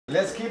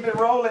Let's keep it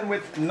rolling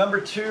with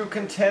number 2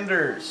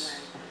 Contenders.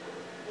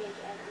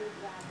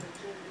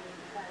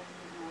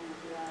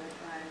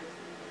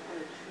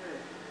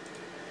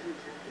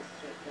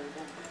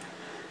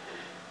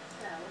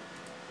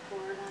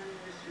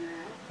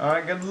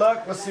 Alright, good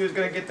luck. Let's see who's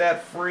going to get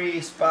that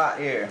free spot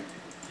here.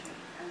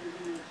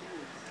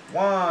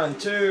 1,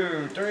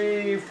 2,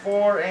 3,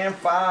 4, and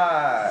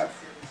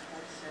 5.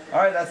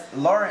 Alright, that's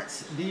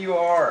Lawrence,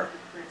 D-U-R.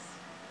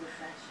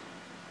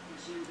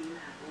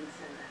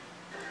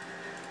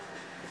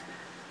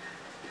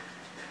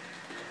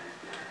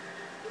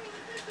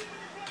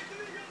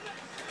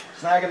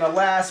 Snagging the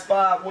last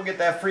spot. We'll get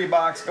that free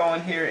box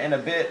going here in a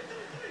bit.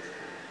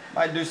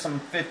 Might do some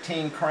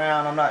 15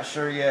 crown, I'm not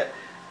sure yet.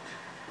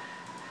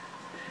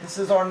 This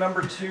is our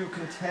number 2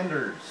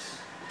 Contenders.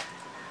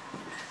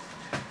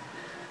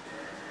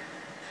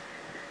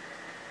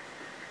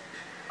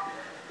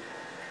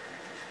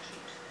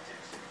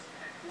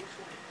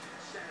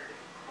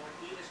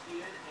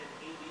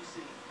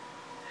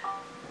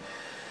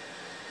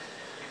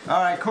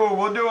 Alright, cool.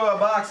 We'll do a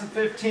box of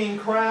 15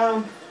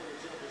 crown.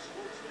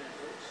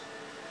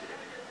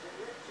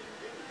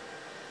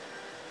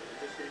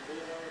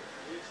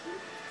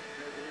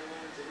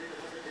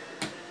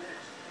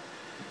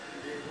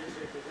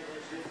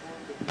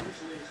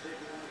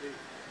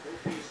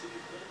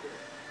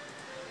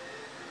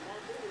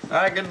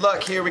 Alright, good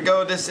luck. Here we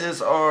go. This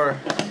is our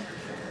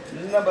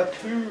number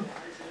 2.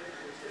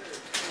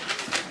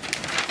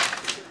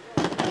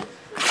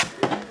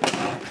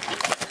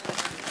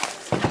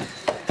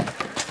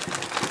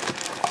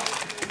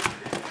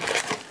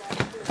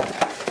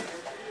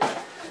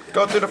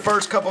 Go through the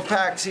first couple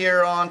packs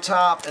here on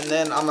top, and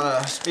then I'm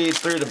going to speed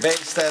through the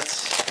base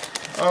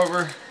that's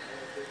over.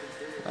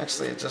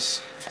 Actually,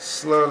 just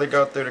slowly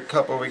go through the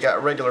couple. We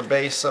got regular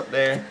base up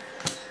there.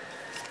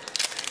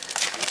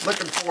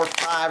 Looking for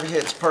 5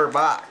 hits per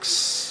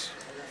box.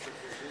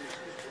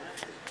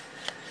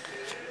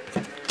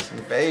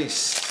 Some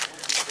base.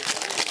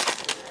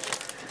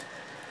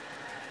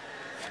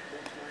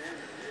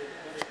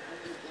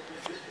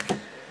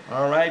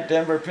 Alright,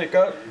 Denver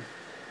pickup.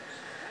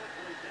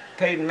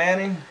 Peyton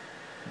Manning,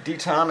 D.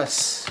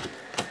 Thomas.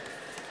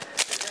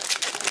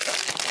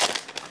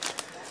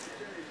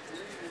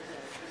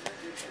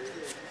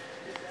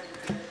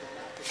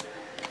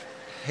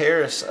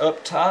 Harris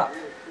up top.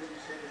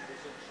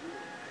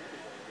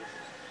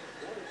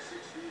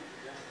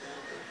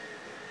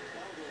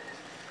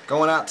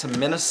 Going out to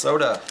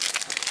Minnesota.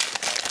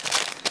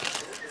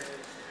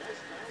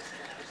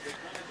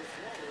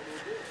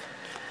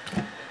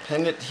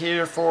 Pendant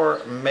here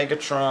for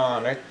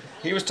Megatron.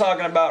 He was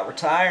talking about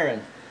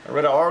retiring. I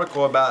read an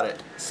article about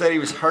it. Said he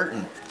was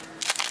hurting.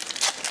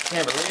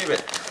 Can't believe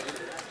it.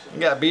 He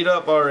got beat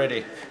up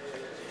already.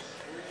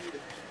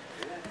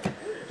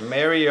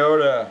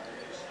 Mariota.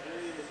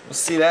 We'll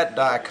see that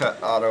die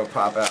cut auto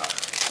pop out.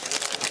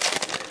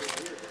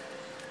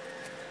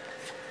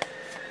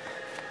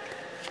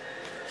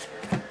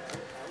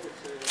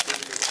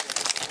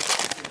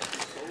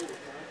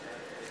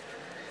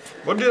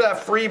 We'll do that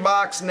free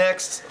box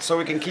next so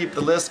we can keep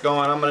the list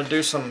going. I'm going to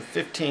do some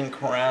 15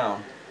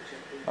 crown.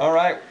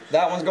 Alright,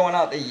 that one's going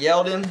out to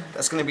Yeldon.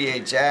 That's going to be a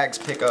Jags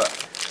pickup.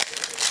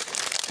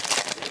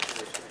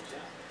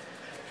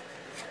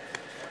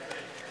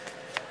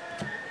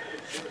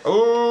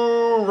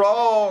 Ooh,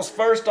 Rawls,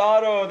 first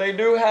auto. They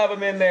do have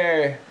him in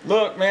there.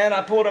 Look, man,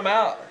 I pulled him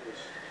out.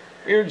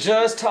 We were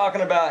just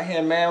talking about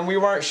him, man. We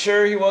weren't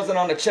sure he wasn't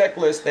on the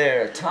checklist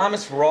there.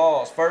 Thomas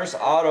Rawls, first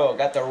auto.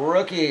 Got the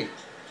rookie.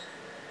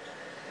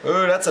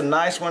 Ooh, that's a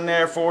nice one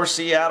there for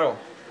Seattle.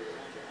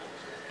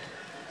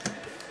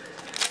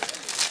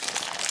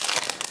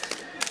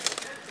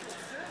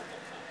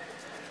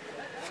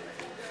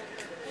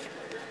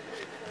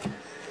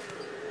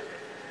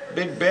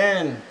 Big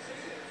Ben.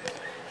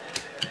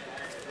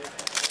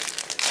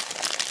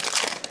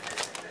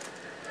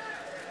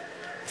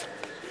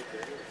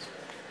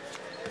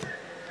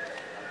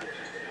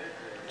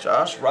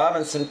 Josh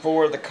Robinson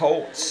for the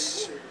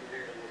Colts.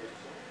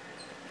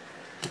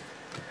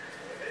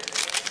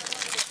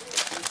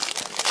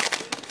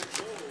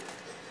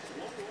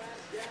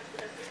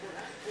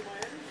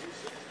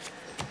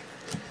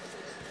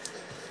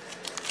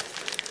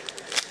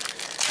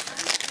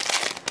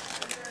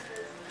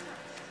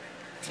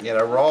 Yeah,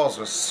 the Rawls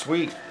was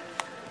sweet.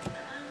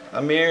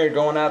 Amir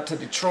going out to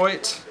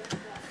Detroit.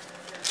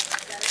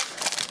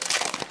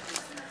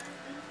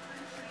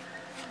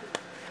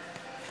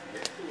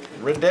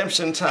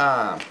 Redemption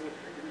time.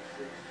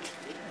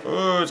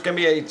 Ooh, it's going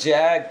to be a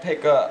Jag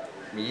pickup.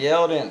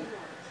 Yeldon.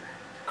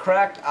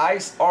 Cracked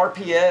Ice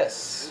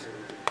RPS.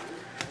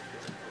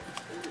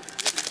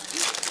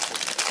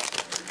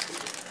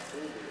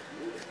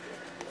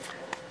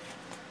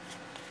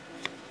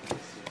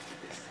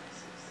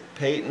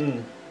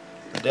 Peyton,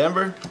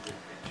 Denver.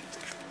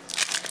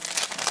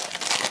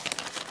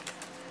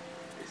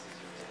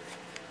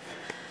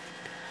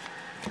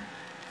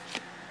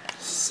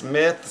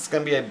 Smith, it's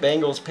going to be a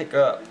Bengals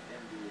pickup.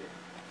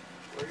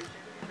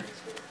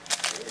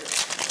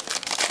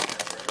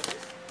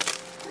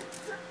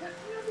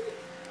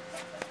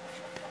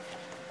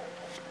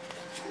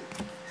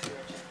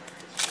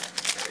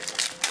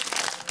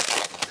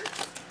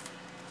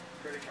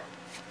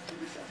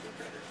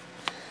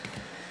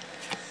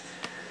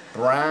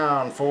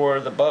 Brown for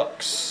the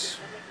Bucks.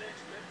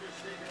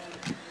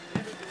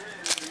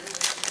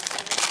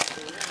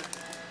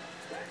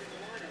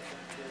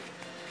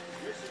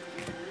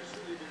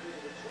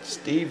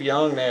 Steve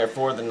Young there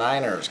for the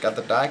Niners. Got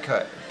the die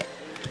cut.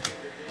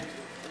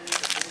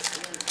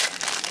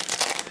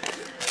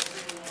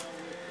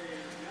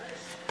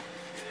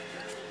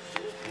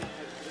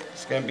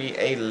 It's going to be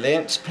a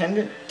Lynch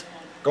pendant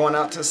going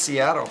out to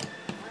Seattle.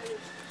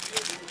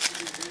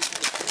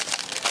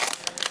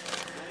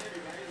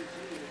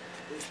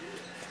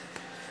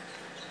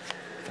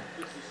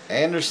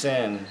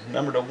 Anderson,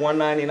 number to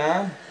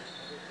 199.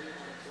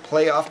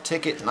 Playoff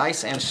ticket,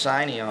 nice and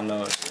shiny on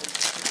those.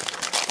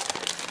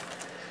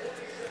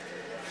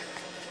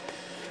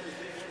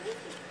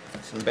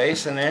 Some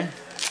base in there.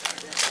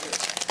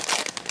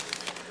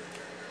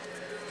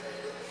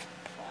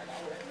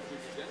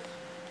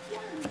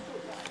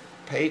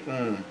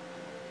 Peyton.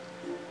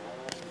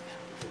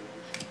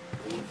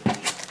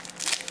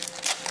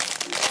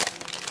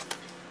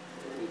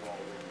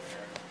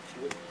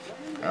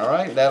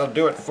 Alright, that'll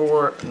do it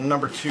for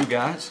number 2,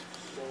 guys.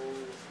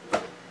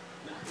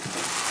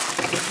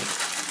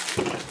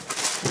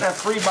 That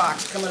free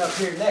box coming up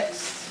here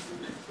next.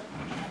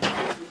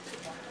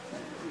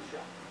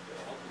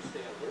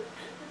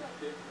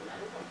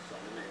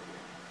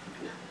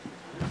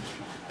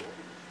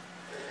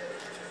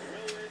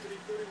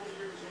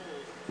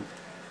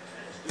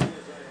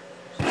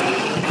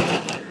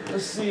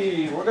 Let's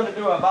see, we're going to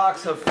do a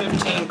box of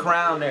 15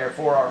 crown there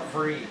for our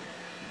free.